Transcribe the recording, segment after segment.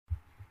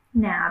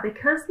Now,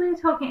 because we're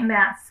talking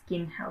about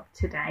skin health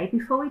today,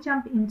 before we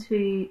jump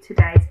into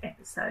today's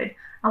episode,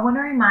 I want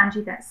to remind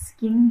you that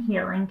skin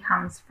healing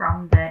comes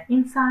from the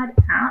inside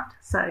out.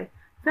 So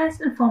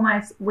first and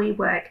foremost, we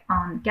work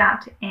on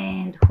gut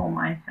and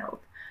hormone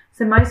health.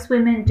 So most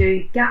women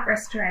do gut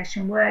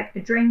restoration work,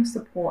 adrenal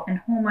support and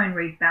hormone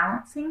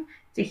rebalancing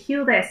to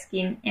heal their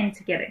skin and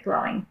to get it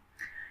glowing.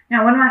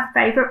 Now, one of my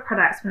favourite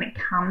products when it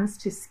comes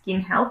to skin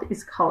health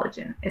is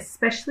collagen,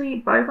 especially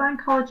bovine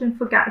collagen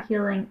for gut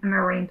healing and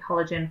marine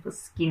collagen for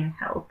skin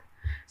health.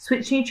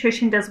 Switch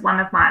Nutrition does one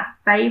of my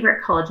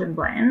favourite collagen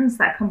blends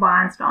that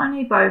combines not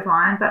only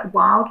bovine but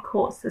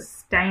wild-caught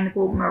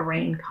sustainable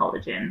marine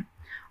collagen.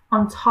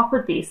 On top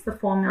of this, the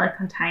formula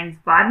contains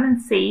vitamin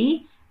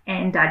C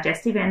and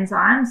digestive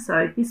enzymes,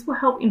 so this will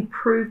help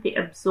improve the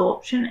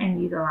absorption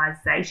and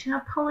utilisation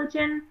of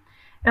collagen.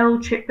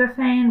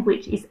 L-tryptophan,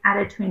 which is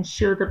added to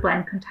ensure the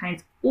blend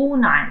contains all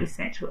 9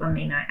 essential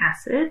amino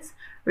acids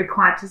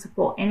required to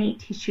support any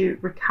tissue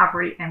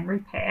recovery and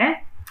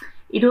repair.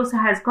 It also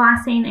has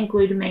glycine and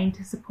glutamine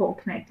to support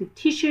connective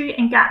tissue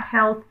and gut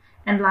health.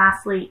 And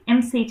lastly,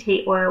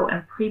 MCT oil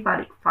and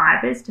prebiotic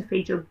fibers to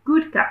feed your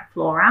good gut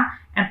flora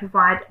and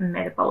provide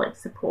metabolic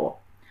support.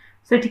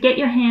 So to get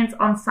your hands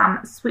on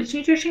some Switch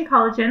Nutrition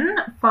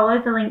collagen,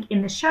 follow the link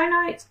in the show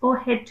notes or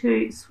head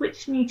to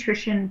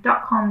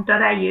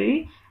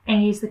switchnutrition.com.au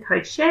and use the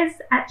code SHEZ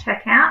at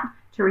checkout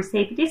to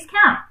receive a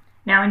discount.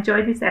 Now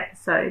enjoy this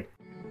episode.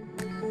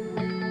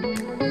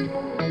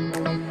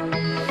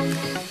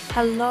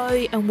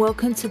 Hello and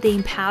welcome to the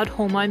Empowered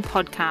Hormone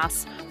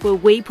Podcast, where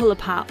we pull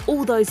apart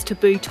all those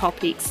taboo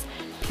topics: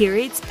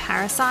 periods,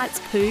 parasites,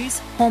 poos,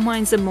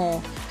 hormones and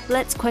more.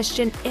 Let's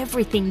question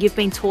everything you've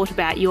been taught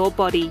about your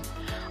body.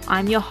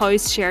 I'm your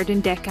host,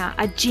 Sheradyn Dekker,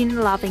 a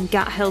gin-loving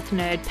gut health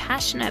nerd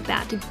passionate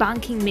about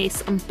debunking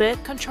myths on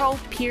birth control,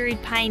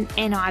 period pain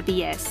and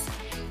IBS.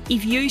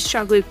 If you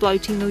struggle with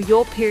bloating or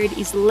your period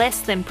is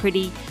less than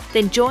pretty,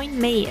 then join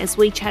me as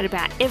we chat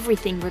about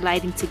everything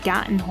relating to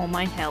gut and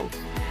hormone health.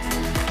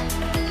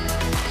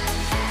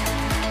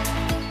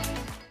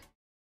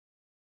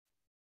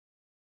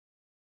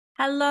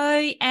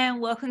 Hello and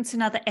welcome to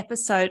another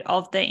episode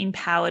of the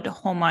Empowered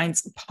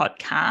Hormones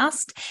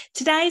podcast.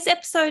 Today's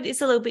episode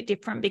is a little bit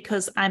different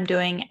because I'm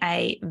doing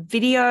a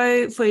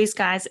video for you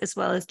guys as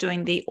well as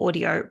doing the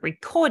audio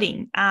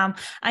recording. I'm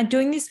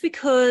doing this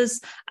because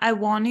I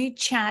want to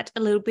chat a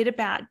little bit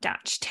about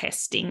Dutch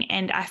testing,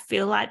 and I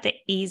feel like the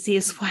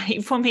easiest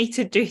way for me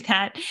to do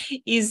that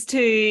is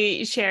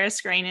to share a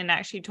screen and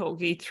actually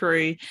talk you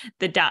through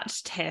the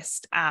Dutch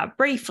test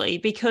briefly,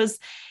 because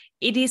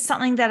it is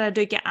something that I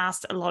do get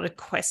asked a lot of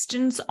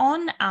questions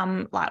on,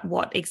 like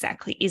what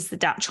exactly is the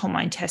Dutch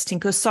hormone testing?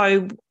 Because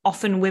so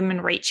often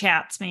women reach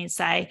out to me and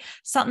say,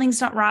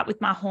 something's not right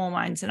with my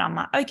hormones. And I'm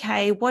like,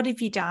 okay, what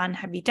have you done?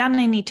 Have you done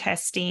any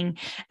testing?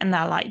 And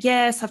they're like,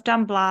 yes, I've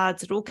done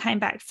bloods. It all came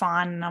back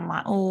fine. And I'm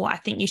like, oh, I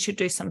think you should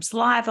do some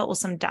saliva or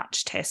some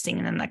Dutch testing.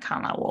 And then they're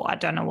kind of like, well, I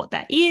don't know what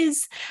that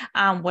is.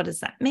 What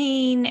does that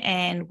mean?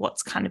 And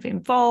what's kind of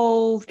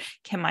involved?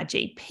 Can my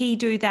GP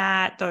do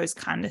that? Those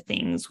kind of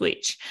things,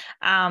 which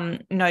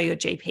no, your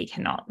GP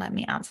cannot. Let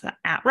me answer that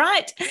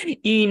outright.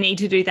 You need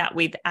to do that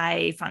with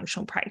a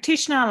functional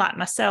practitioner like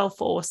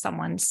myself or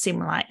someone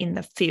similar in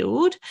the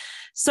field.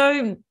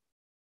 So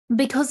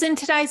because in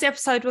today's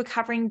episode, we're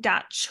covering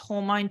Dutch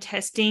hormone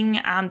testing,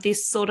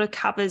 this sort of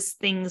covers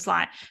things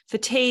like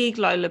fatigue,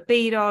 low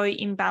libido,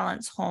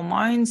 imbalanced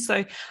hormones.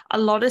 So a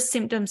lot of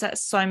symptoms that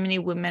so many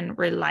women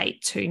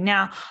relate to.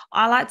 Now,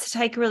 I like to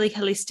take a really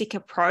holistic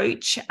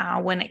approach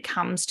when it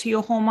comes to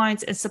your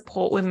hormones and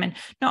support women,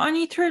 not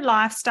only through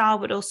lifestyle,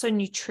 but also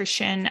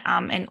nutrition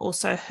and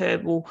also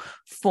herbal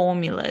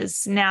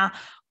formulas. Now,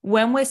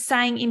 when we're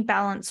saying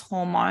imbalanced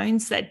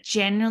hormones, that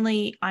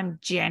I'm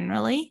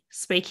generally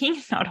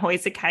speaking, not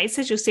always the case,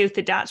 as you'll see with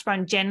the Dutch, but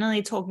I'm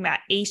generally talking about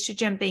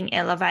estrogen being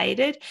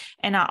elevated,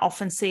 and I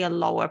often see a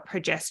lower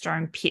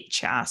progesterone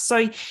picture.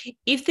 So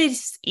if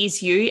this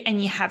is you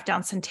and you have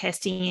done some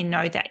testing, you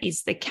know that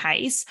is the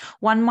case.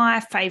 One of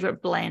my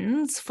favorite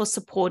blends for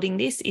supporting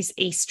this is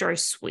Estro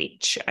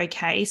Switch.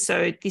 Okay,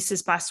 so this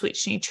is by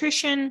Switch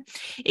Nutrition.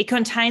 It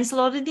contains a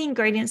lot of the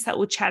ingredients that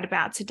we'll chat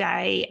about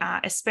today,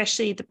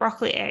 especially the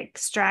broccoli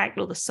extract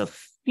or the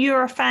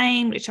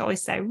sulforaphane, which I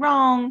always say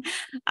wrong,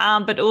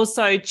 but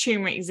also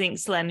turmeric, zinc,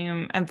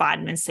 selenium, and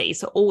vitamin C.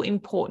 So all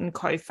important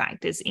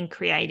cofactors in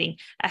creating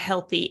a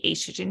healthy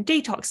estrogen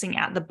detoxing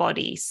out the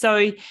body.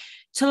 So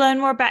to learn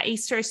more about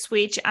Estro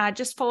Switch,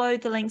 just follow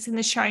the links in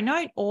the show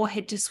note or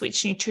head to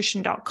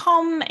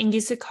switchnutrition.com and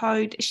use the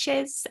code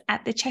SHEZ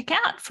at the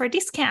checkout for a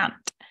discount.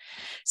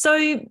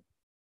 So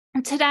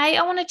today,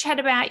 I want to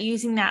chat about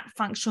using that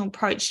functional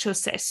approach to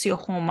assess your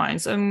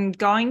hormones. I'm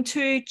going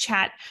to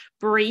chat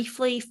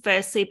briefly,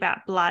 firstly,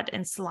 about blood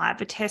and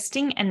saliva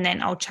testing, and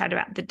then I'll chat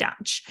about the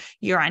Dutch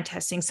urine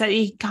testing. So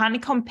you kind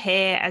of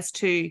compare as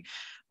to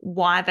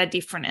why they're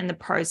different and the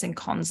pros and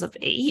cons of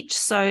each.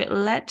 So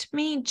let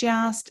me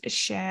just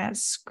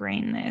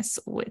screen this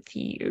with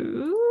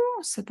you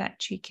so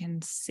that you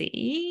can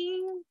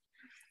see.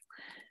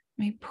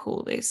 me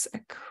pull this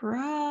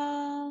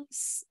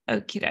across.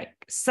 Okay,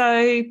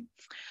 so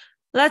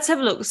let's have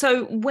a look.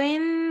 So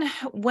when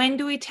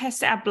do we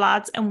test our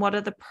bloods and what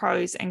are the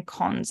pros and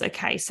cons?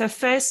 Okay, so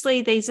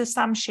firstly, these are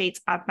some sheets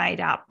I've made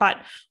up, but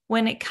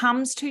when it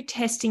comes to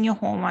testing your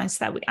hormones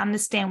so that we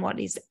understand what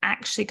is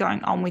actually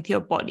going on with your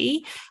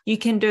body, you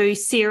can do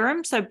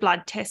serum, so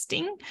blood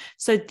testing.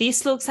 So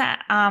this looks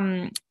at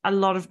a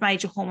lot of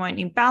major hormone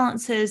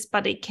imbalances,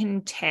 but it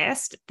can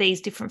test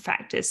these different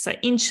factors. So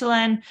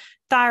insulin,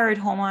 thyroid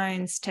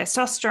hormones,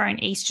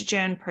 testosterone,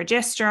 estrogen,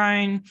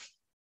 progesterone,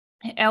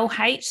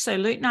 LH, so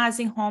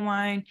luteinizing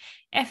hormone,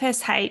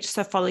 FSH,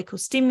 so follicle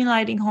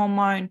stimulating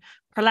hormone,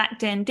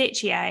 prolactin,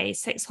 DHEA,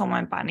 sex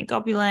hormone binding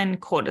globulin,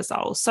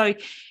 cortisol. So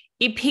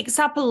it picks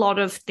up a lot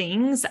of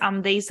things.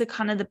 These are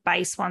kind of the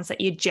base ones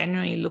that you're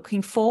generally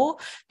looking for.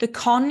 The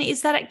con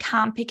is that it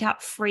can't pick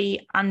up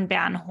free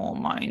unbound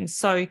hormones.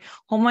 So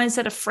hormones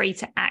that are free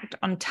to act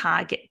on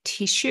target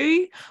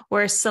tissue,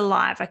 whereas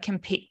saliva can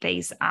pick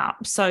these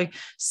up. So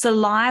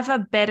saliva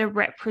better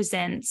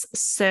represents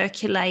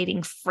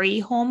circulating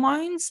free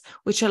hormones,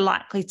 which are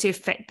likely to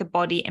affect the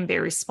body and be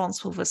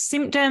responsible for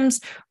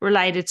symptoms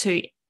related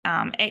to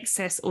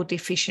excess or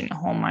deficient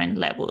hormone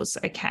levels.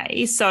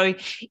 Okay, so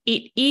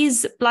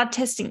blood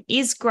testing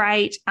is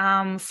great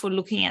for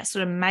looking at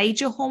sort of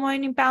major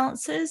hormone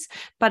imbalances,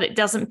 but it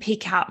doesn't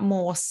pick up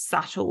more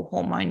subtle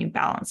hormone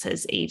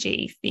imbalances,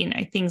 e.g.,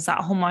 things like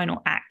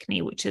hormonal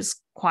acne, which is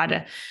quite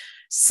a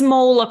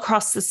small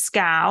across the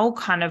scale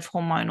kind of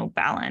hormonal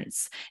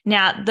balance.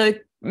 Now, the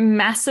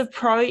massive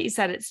pro is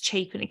that it's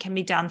cheap and it can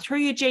be done through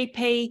your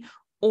GP,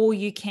 or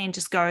you can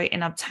just go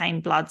and obtain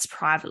bloods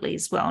privately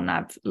as well. And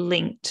I've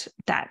linked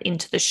that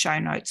into the show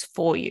notes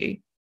for you.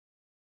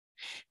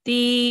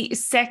 The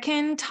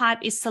second type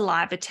is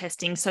saliva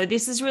testing. So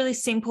this is really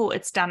simple.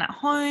 It's done at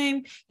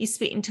home. You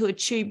spit into a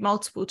tube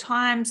multiple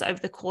times over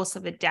the course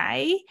of a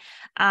day,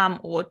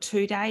 or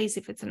 2 days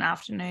if it's an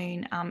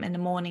afternoon, in the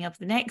morning of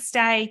the next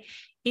day.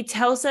 It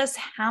tells us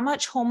how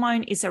much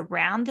hormone is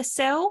around the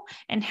cell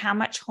and how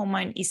much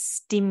hormone is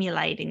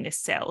stimulating the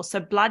cell.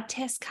 So blood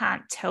tests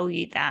can't tell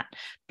you that.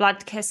 Blood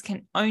tests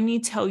can only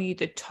tell you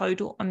the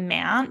total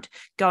amount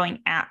going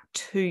out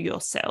to your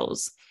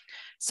cells.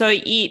 So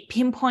it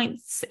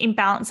pinpoints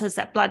imbalances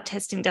that blood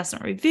testing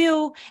doesn't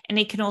reveal, and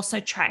it can also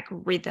track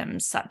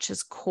rhythms such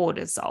as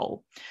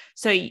cortisol.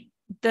 So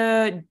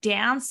the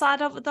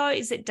downside of it, though,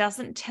 is it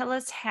doesn't tell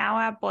us how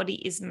our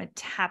body is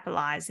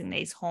metabolizing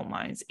these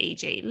hormones,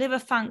 e.g. liver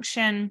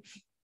function,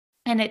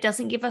 and it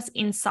doesn't give us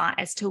insight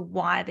as to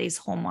why these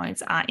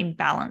hormones are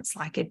imbalanced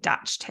like a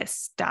Dutch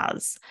test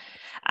does.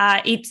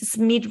 It's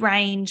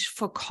mid-range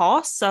for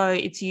cost, so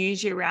it's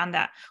usually around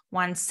that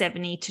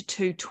 $170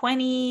 to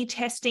 $220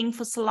 testing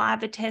for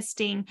saliva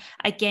testing.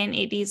 Again,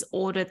 it is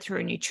ordered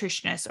through a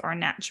nutritionist or a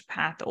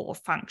naturopath or a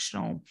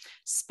functional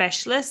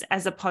specialist,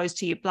 as opposed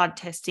to your blood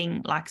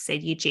testing, like I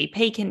said, your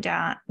GP can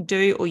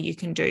do, or you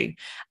can do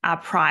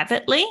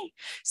privately.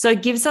 So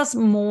it gives us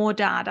more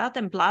data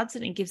than bloods,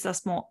 and it gives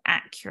us more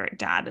accurate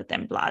data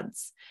than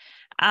bloods.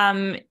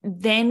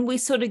 Then we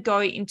sort of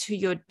go into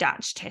your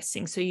Dutch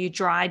testing, so your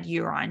dried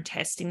urine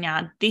testing.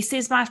 Now, this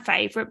is my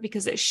favorite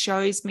because it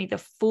shows me the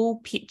full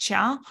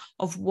picture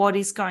of what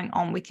is going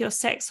on with your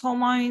sex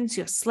hormones,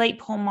 your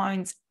sleep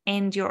hormones,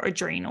 and your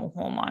adrenal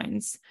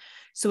hormones.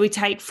 So we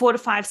take 4 to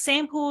 5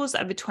 samples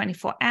over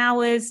 24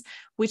 hours,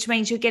 which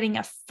means you're getting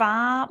a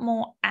far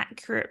more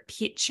accurate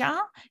picture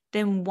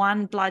than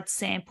one blood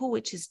sample,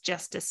 which is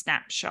just a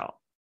snapshot.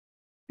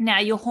 Now,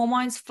 your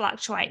hormones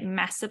fluctuate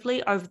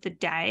massively over the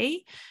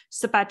day.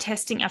 So by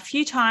testing a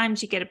few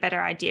times, you get a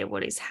better idea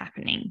what is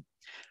happening.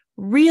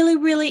 Really,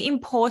 really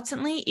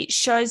importantly, it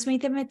shows me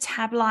the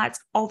metabolites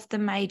of the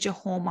major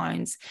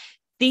hormones.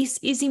 This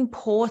is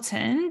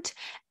important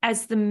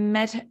as the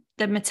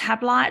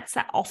metabolites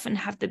that often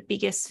have the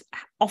biggest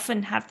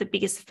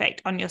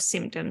effect on your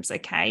symptoms.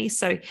 Okay,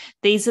 so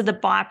these are the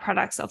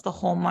byproducts of the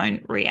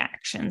hormone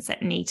reactions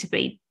that need to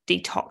be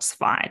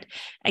detoxified.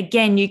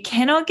 Again, you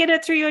cannot get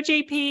it through your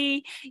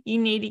GP. You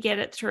need to get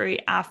it through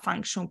our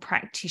functional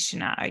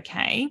practitioner.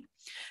 Okay.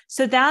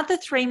 So there are the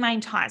 3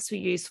 main types we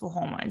use for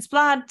hormones: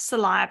 blood,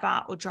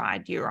 saliva, or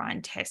dried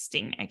urine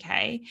testing.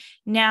 Okay.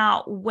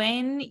 Now,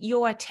 when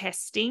you are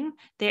testing,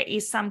 there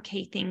is some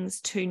key things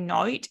to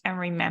note and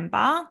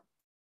remember.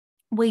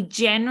 We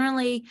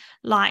generally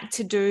like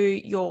to do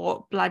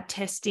your blood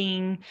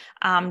testing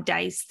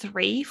days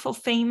 3 for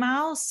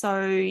females.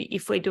 So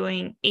if we're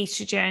doing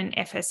estrogen,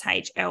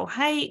 FSH,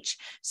 LH,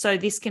 so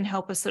this can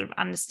help us sort of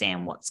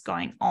understand what's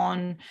going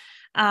on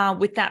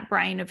with that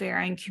brain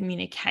ovarian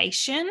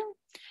communication.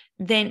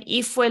 Then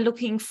if we're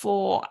looking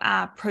for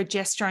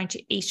progesterone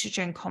to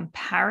estrogen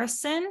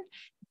comparison,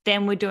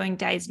 then we're doing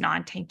days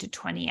 19 to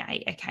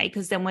 28, okay?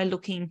 Because then we're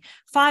looking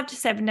 5 to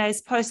 7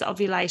 days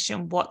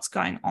post-ovulation, what's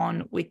going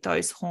on with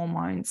those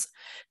hormones.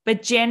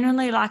 But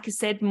generally, like I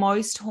said,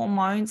 most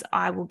hormones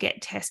I will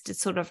get tested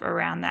sort of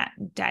around that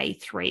day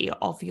 3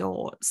 of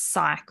your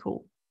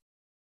cycle.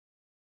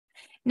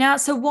 Now,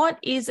 so what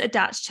is a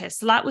Dutch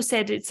test? Like we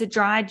said, it's a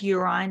dried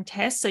urine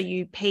test. So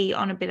you pee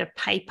on a bit of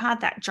paper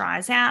that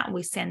dries out and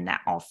we send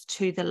that off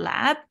to the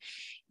lab.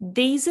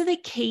 These are the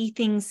key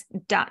things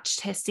Dutch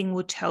testing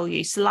will tell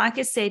you. So like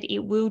I said, it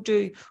will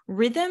do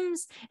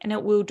rhythms and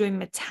it will do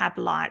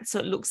metabolites. So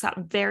it looks up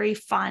very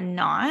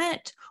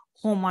finite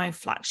hormone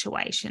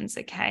fluctuations,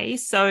 okay?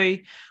 So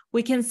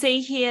we can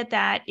see here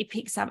that it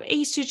picks up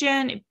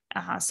estrogen,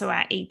 so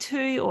our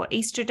E2 or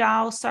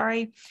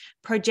estradiol,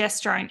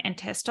 progesterone and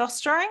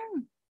testosterone.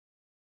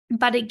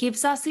 But it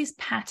gives us this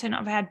pattern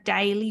of our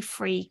daily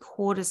free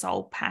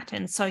cortisol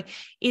pattern. So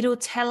it'll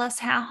tell us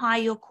how high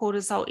your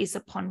cortisol is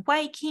upon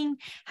waking,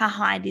 how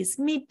high it is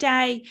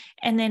midday,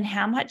 and then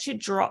how much it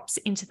drops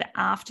into the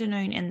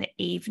afternoon and the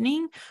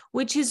evening,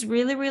 which is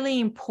really,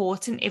 really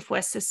important if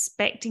we're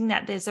suspecting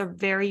that there's a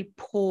very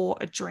poor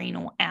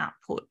adrenal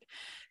output.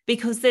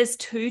 Because there's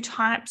two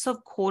types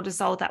of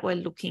cortisol that we're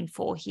looking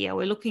for here.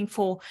 We're looking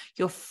for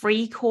your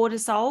free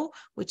cortisol,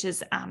 which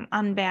is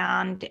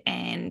unbound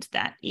and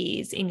that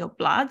is in your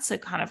blood, so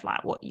kind of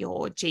like what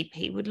your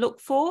GP would look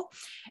for.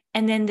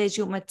 And then there's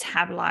your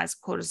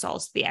metabolized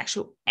cortisol, so the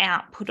actual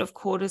output of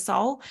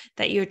cortisol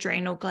that your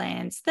adrenal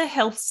glands, the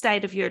health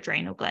state of your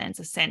adrenal glands,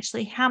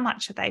 essentially, how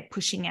much are they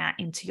pushing out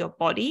into your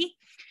body?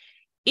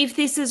 If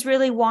this is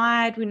really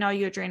wide, we know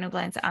your adrenal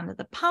glands are under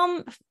the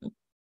pump.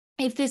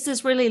 If this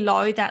is really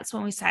low, that's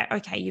when we say,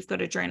 okay, you've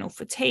got adrenal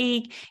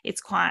fatigue.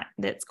 That's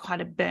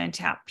quite a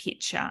burnt out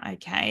picture,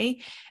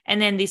 okay?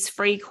 And then this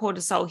free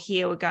cortisol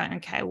here, we're going,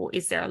 okay, well,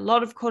 is there a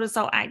lot of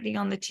cortisol acting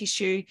on the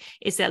tissue?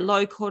 Is there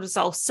low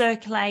cortisol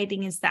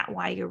circulating? Is that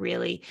why you're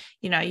really,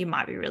 you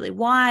might be really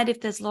wide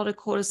if there's a lot of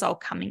cortisol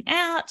coming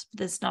out, but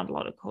there's not a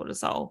lot of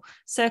cortisol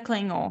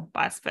circling or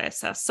vice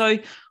versa. So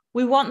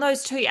we want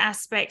those two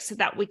aspects so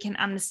that we can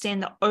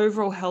understand the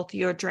overall health of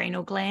your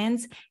adrenal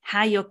glands,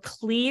 how you're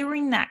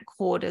clearing that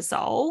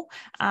cortisol,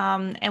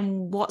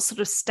 and what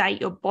sort of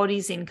state your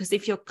body's in. Because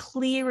if you're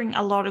clearing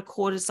a lot of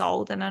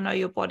cortisol, then I know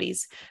your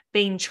body's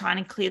been trying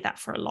to clear that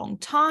for a long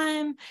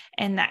time,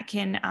 and that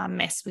can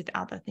mess with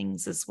other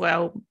things as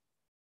well.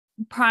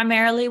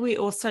 Primarily, we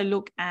also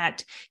look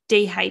at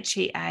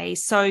DHEA.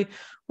 So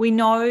we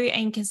know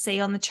and can see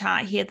on the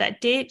chart here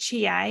that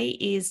DHEA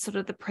is sort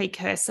of the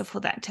precursor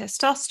for that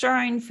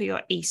testosterone, for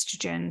your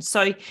estrogen.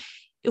 So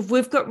if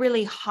we've got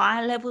really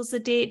high levels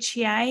of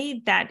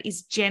DHEA, that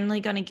is generally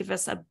going to give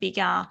us a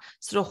bigger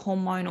sort of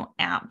hormonal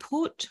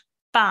output.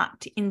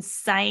 But in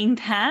saying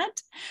that,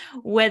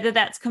 whether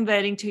that's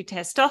converting to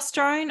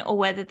testosterone or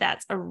whether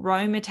that's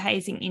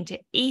aromatizing into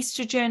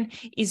estrogen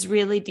is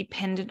really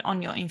dependent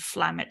on your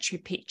inflammatory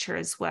picture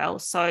as well.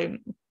 So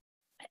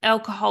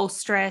alcohol,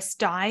 stress,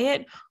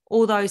 diet,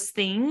 all those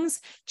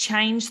things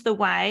change the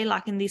way,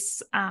 like in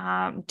this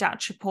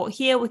Dutch report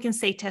here, we can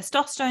see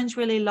testosterone's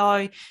really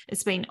low.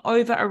 It's been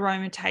over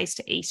aromatized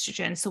to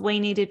estrogen. So we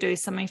need to do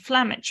some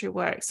inflammatory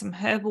work, some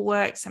herbal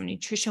work, some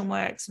nutrition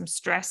work, some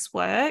stress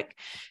work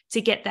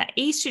to get that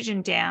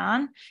estrogen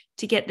down,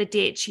 to get the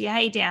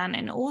DHEA down,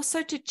 and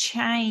also to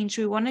change.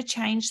 We want to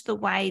change the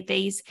way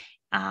these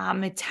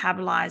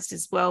metabolized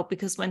as well,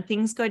 because when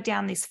things go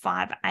down this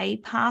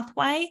 5A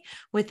pathway,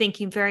 we're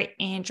thinking very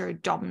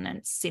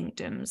androdominant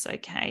symptoms.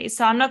 Okay,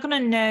 so I'm not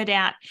going to nerd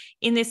out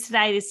in this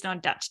today. This is not a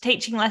Dutch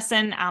teaching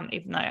lesson,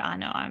 even though I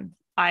know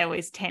I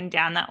always tend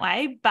down that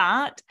way.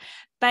 But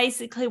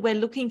basically, we're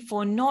looking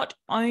for not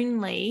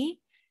only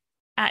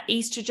our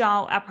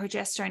estradiol, our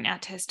progesterone, our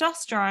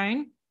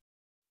testosterone,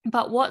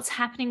 but what's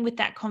happening with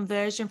that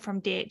conversion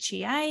from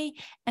DHEA,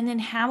 and then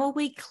how are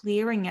we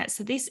clearing it?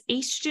 So this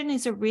estrogen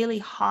is a really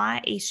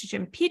high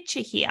estrogen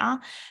picture here,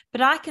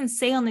 but I can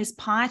see on this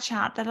pie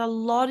chart that a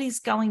lot is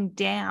going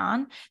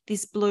down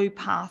this blue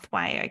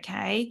pathway,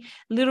 okay?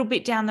 A little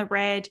bit down the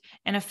red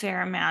and a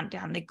fair amount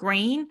down the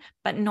green,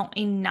 but not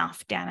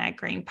enough down our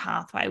green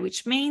pathway,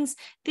 which means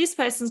this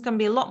person's going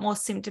to be a lot more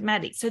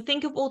symptomatic. So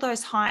think of all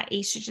those high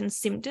estrogen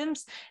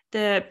symptoms,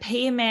 the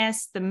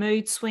PMS, the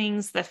mood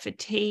swings, the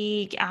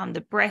fatigue,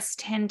 the breast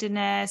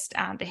tenderness,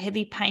 the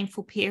heavy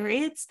painful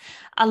periods.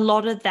 A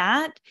lot of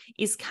that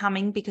is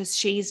coming because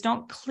she's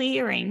not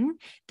clearing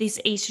this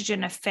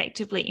estrogen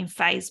effectively in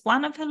phase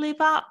 1 of her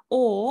liver,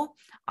 or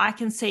I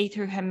can see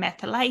through her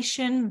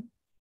methylation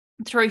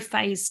through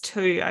phase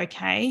 2,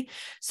 okay?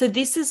 So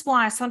this is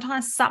why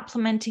sometimes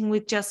supplementing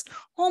with just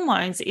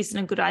hormones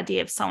isn't a good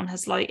idea if someone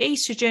has low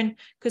estrogen,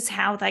 because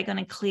how are they going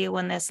to clear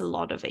when there's a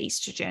lot of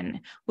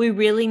estrogen? We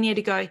really need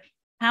to go,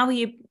 how are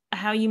you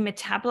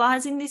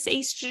metabolizing this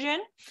estrogen?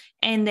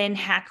 And then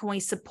how can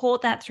we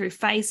support that through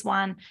phase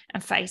 1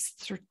 and phase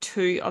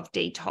 2 of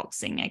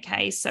detoxing,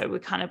 okay? So we're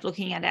kind of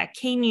looking at our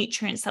key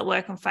nutrients that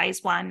work on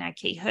phase 1, our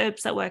key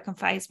herbs that work on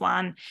phase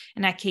 1,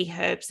 and our key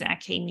herbs and our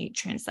key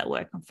nutrients that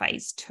work on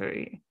phase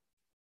 2.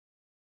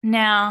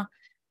 Now,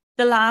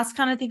 the last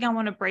kind of thing I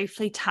want to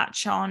briefly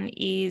touch on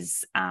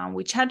is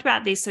we chatted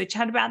about this. So we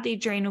chatted about the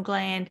adrenal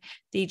gland.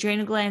 The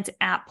adrenal gland's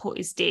output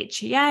is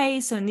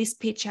DHEA. So in this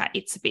picture,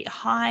 it's a bit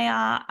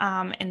higher,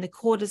 and the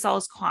cortisol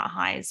is quite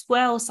high as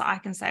well. So I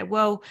can say,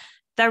 well,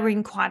 they're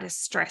in quite a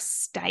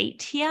stressed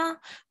state here.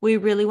 We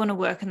really want to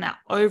work on that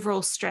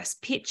overall stress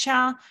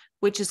picture,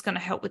 which is going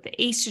to help with the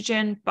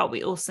estrogen, but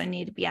we also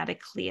need to be able to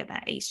clear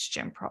that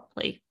estrogen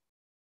properly.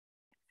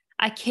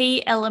 A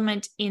key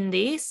element in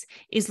this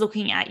is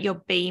looking at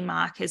your B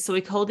markers. So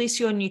we call this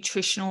your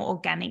nutritional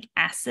organic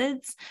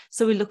acids.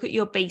 So we look at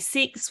your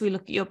B6, we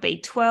look at your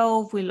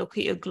B12, we look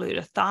at your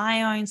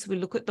glutathione. So we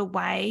look at the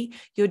way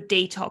you're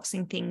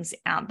detoxing things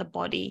out the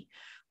body.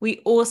 We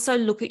also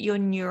look at your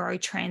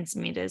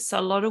neurotransmitters. So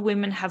a lot of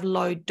women have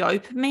low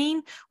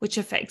dopamine, which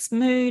affects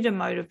mood and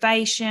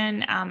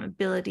motivation,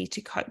 ability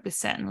to cope with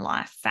certain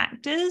life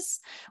factors.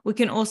 We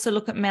can also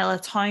look at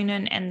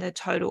melatonin and the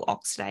total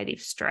oxidative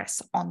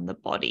stress on the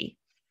body.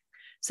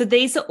 So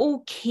these are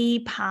all key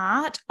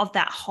part of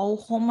that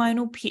whole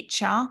hormonal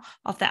picture,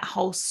 of that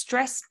whole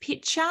stress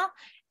picture,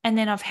 and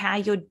then of how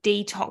you're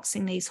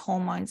detoxing these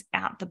hormones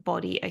out the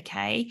body,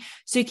 okay?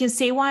 So you can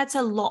see why it's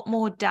a lot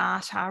more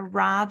data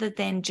rather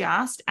than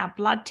just our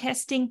blood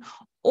testing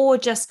or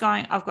just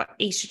going, I've got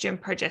estrogen,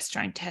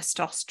 progesterone,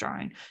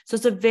 testosterone. So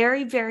it's a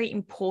very, very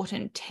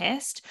important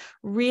test,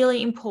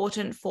 really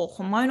important for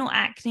hormonal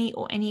acne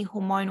or any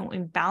hormonal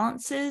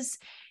imbalances,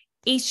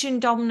 estrogen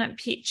dominant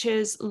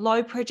pictures,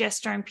 low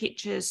progesterone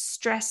pictures,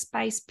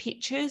 stress-based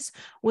pictures,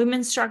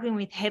 women struggling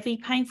with heavy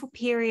painful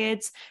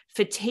periods,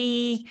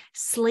 fatigue,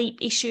 sleep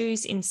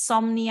issues,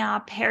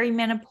 insomnia,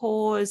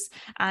 perimenopause,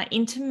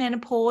 into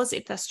menopause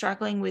if they're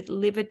struggling with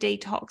liver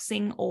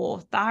detoxing or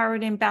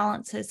thyroid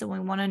imbalances, and we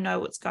want to know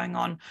what's going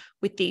on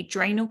with the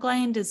adrenal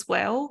gland as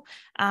well.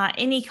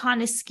 Any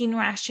kind of skin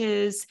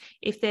rashes,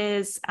 if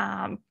there's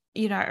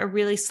a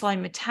really slow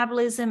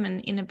metabolism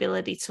and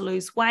inability to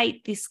lose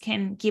weight, this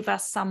can give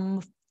us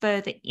some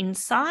further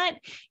insight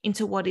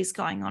into what is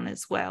going on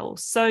as well.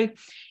 So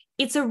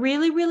it's a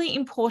really, really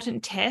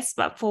important test,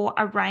 but for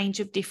a range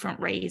of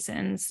different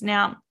reasons.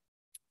 Now,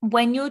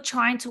 when you're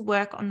trying to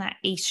work on that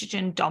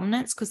estrogen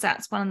dominance, because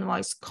that's one of the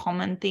most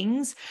common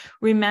things,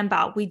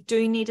 remember, we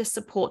do need to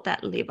support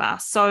that liver.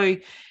 So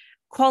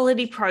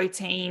quality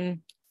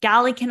protein,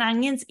 garlic and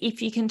onions,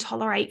 if you can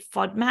tolerate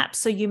FODMAP,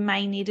 so you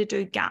may need to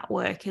do gut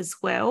work as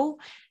well.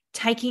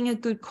 Taking a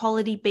good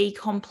quality B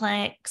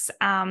complex,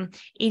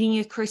 eating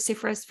your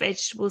cruciferous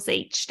vegetables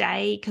each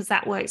day, because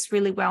that works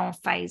really well in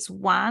phase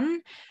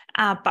 1.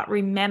 But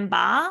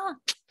remember,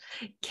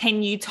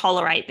 can you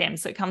tolerate them?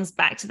 So it comes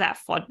back to that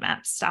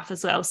FODMAP stuff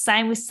as well.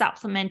 Same with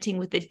supplementing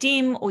with the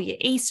DIM or your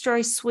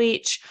estro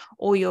switch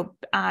or your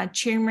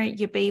turmeric,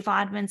 your B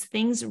vitamins,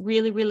 things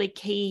really, really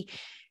key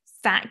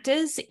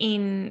factors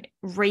in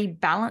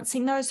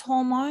rebalancing those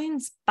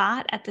hormones.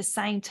 But at the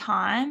same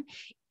time,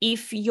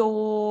 if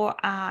you're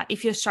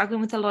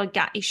struggling with a lot of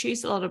gut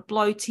issues, a lot of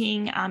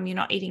bloating, you're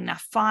not eating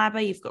enough fiber,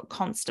 you've got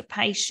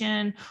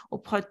constipation or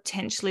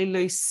potentially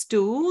loose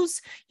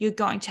stools, you're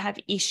going to have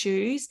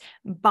issues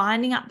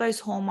binding up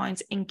those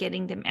hormones and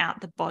getting them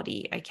out the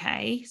body,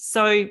 okay?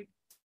 So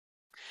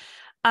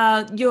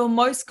your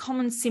most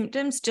common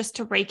symptoms, just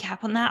to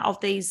recap on that,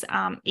 of these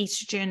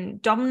estrogen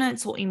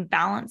dominance or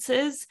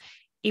imbalances: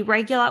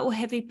 irregular or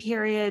heavy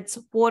periods,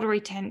 water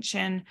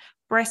retention,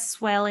 breast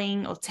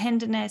swelling or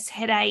tenderness,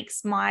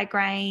 headaches,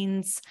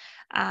 migraines,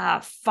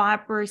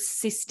 fibrous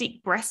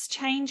cystic breast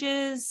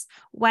changes,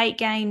 weight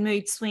gain,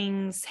 mood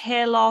swings,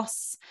 hair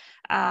loss,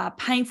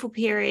 painful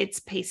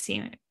periods,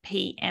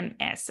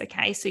 PMS,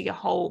 okay? So your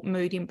whole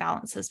mood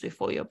imbalances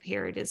before your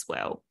period as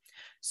well.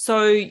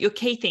 So your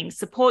key things: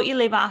 support your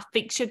liver,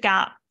 fix your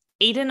gut,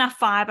 eat enough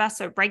fiber.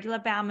 So regular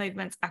bowel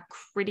movements are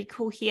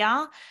critical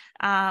here.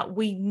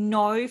 We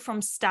know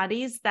from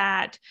studies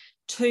that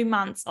 2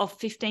 months of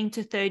 15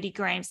 to 30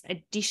 grams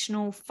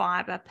additional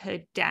fiber per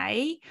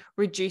day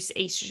reduce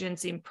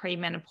estrogens in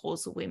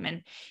premenopausal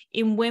women.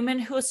 In women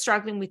who are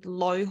struggling with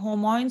low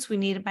hormones, we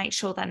need to make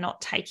sure they're not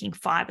taking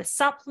fiber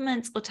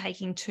supplements or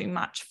taking too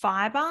much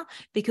fiber,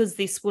 because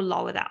this will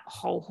lower that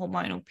whole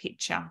hormonal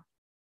picture.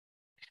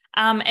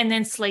 And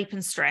then sleep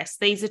and stress.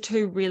 These are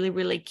two really,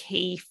 really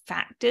key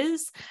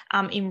factors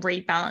in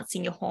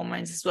rebalancing your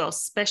hormones as well,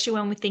 especially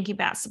when we're thinking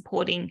about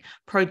supporting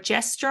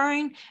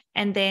progesterone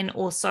and then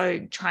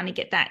also trying to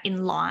get that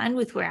in line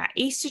with where our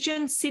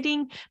estrogen's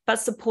sitting, but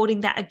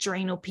supporting that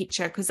adrenal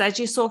picture. Because as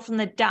you saw from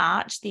the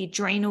Dutch, the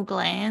adrenal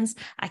glands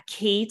are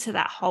key to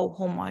that whole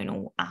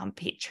hormonal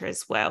picture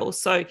as well.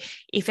 So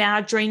if our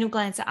adrenal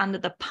glands are under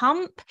the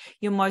pump,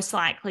 you're most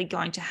likely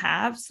going to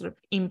have sort of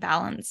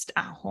imbalanced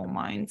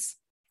hormones.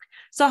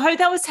 So I hope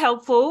that was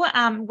helpful.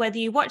 Whether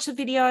you watch the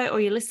video or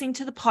you're listening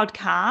to the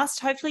podcast,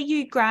 hopefully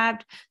you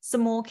grabbed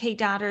some more key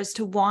data as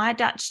to why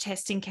Dutch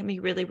testing can be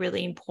really,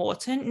 really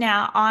important.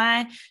 Now,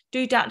 I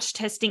do Dutch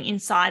testing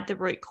inside the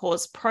Root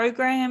Cause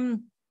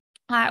program.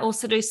 I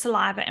also do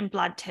saliva and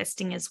blood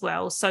testing as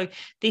well. So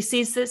this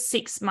is the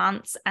 6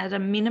 months at a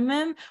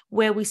minimum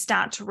where we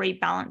start to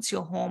rebalance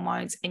your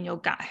hormones and your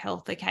gut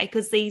health, okay?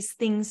 Because these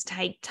things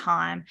take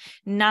time.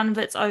 None of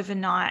it's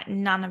overnight.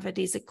 None of it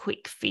is a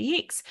quick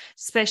fix,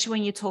 especially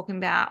when you're talking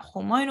about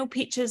hormonal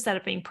pictures that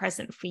have been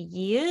present for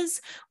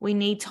years. We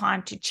need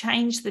time to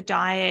change the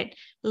diet,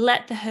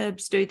 let the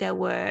herbs do their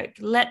work,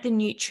 let the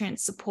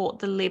nutrients support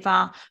the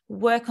liver,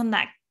 work on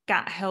that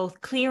gut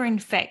health, clear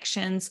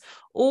infections,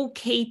 all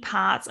key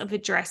parts of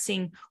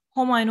addressing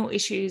hormonal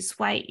issues,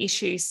 weight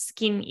issues,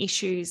 skin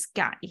issues,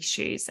 gut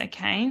issues,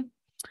 okay?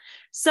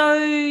 So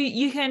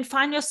you can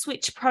find your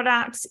Switch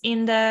products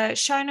in the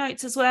show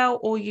notes as well,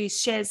 or use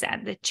shares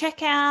at the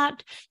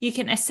checkout. You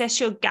can assess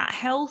your gut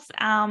health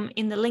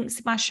in the links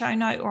in my show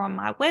note or on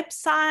my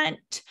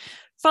website.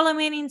 Follow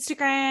me on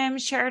Instagram,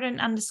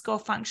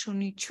 Sheradyn_functional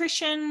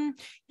nutrition.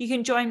 You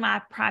can join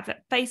my private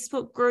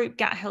Facebook group,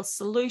 Gut Health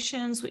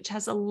Solutions, which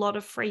has a lot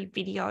of free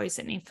videos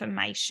and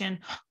information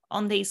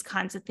on these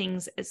kinds of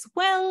things as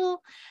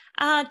well.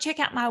 Check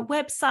out my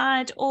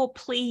website, or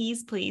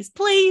please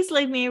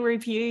leave me a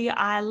review.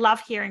 I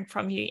love hearing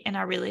from you, and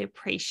I really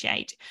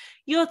appreciate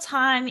your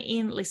time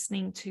in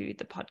listening to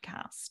the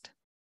podcast.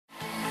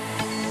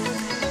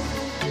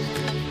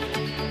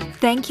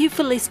 Thank you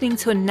for listening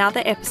to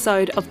another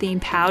episode of the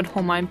Empowered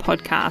Hormone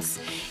Podcast.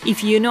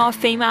 If you know a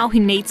female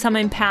who needs some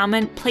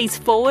empowerment, please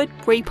forward,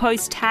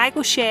 repost, tag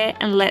or share,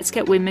 and let's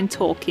get women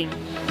talking.